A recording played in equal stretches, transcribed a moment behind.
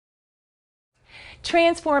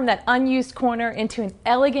Transform that unused corner into an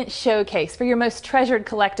elegant showcase for your most treasured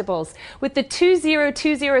collectibles with the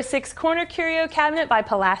 20206 Corner Curio Cabinet by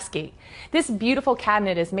Pulaski. This beautiful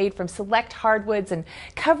cabinet is made from select hardwoods and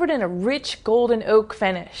covered in a rich golden oak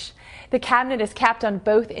finish. The cabinet is capped on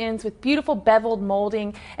both ends with beautiful beveled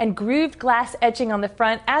molding, and grooved glass etching on the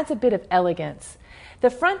front adds a bit of elegance.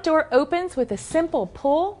 The front door opens with a simple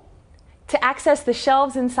pull to access the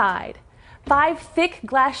shelves inside. 5 thick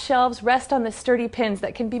glass shelves rest on the sturdy pins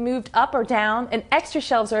that can be moved up or down, and extra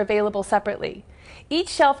shelves are available separately. Each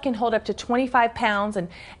shelf can hold up to 25 pounds, and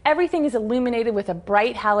everything is illuminated with a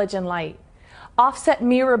bright halogen light. Offset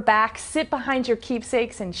mirror backs sit behind your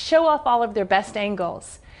keepsakes and show off all of their best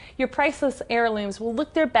angles. Your priceless heirlooms will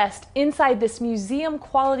look their best inside this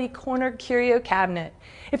museum-quality Corner Curio Cabinet.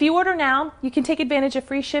 If you order now, you can take advantage of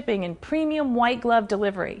free shipping and premium white glove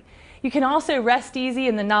delivery. You can also rest easy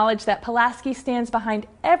in the knowledge that Pulaski stands behind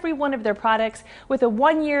every one of their products with a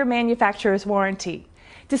 1-year manufacturer's warranty.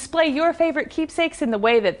 Display your favorite keepsakes in the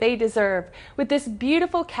way that they deserve with this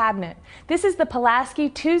beautiful cabinet. This is the Pulaski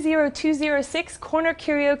 20206 Corner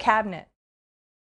Curio Cabinet.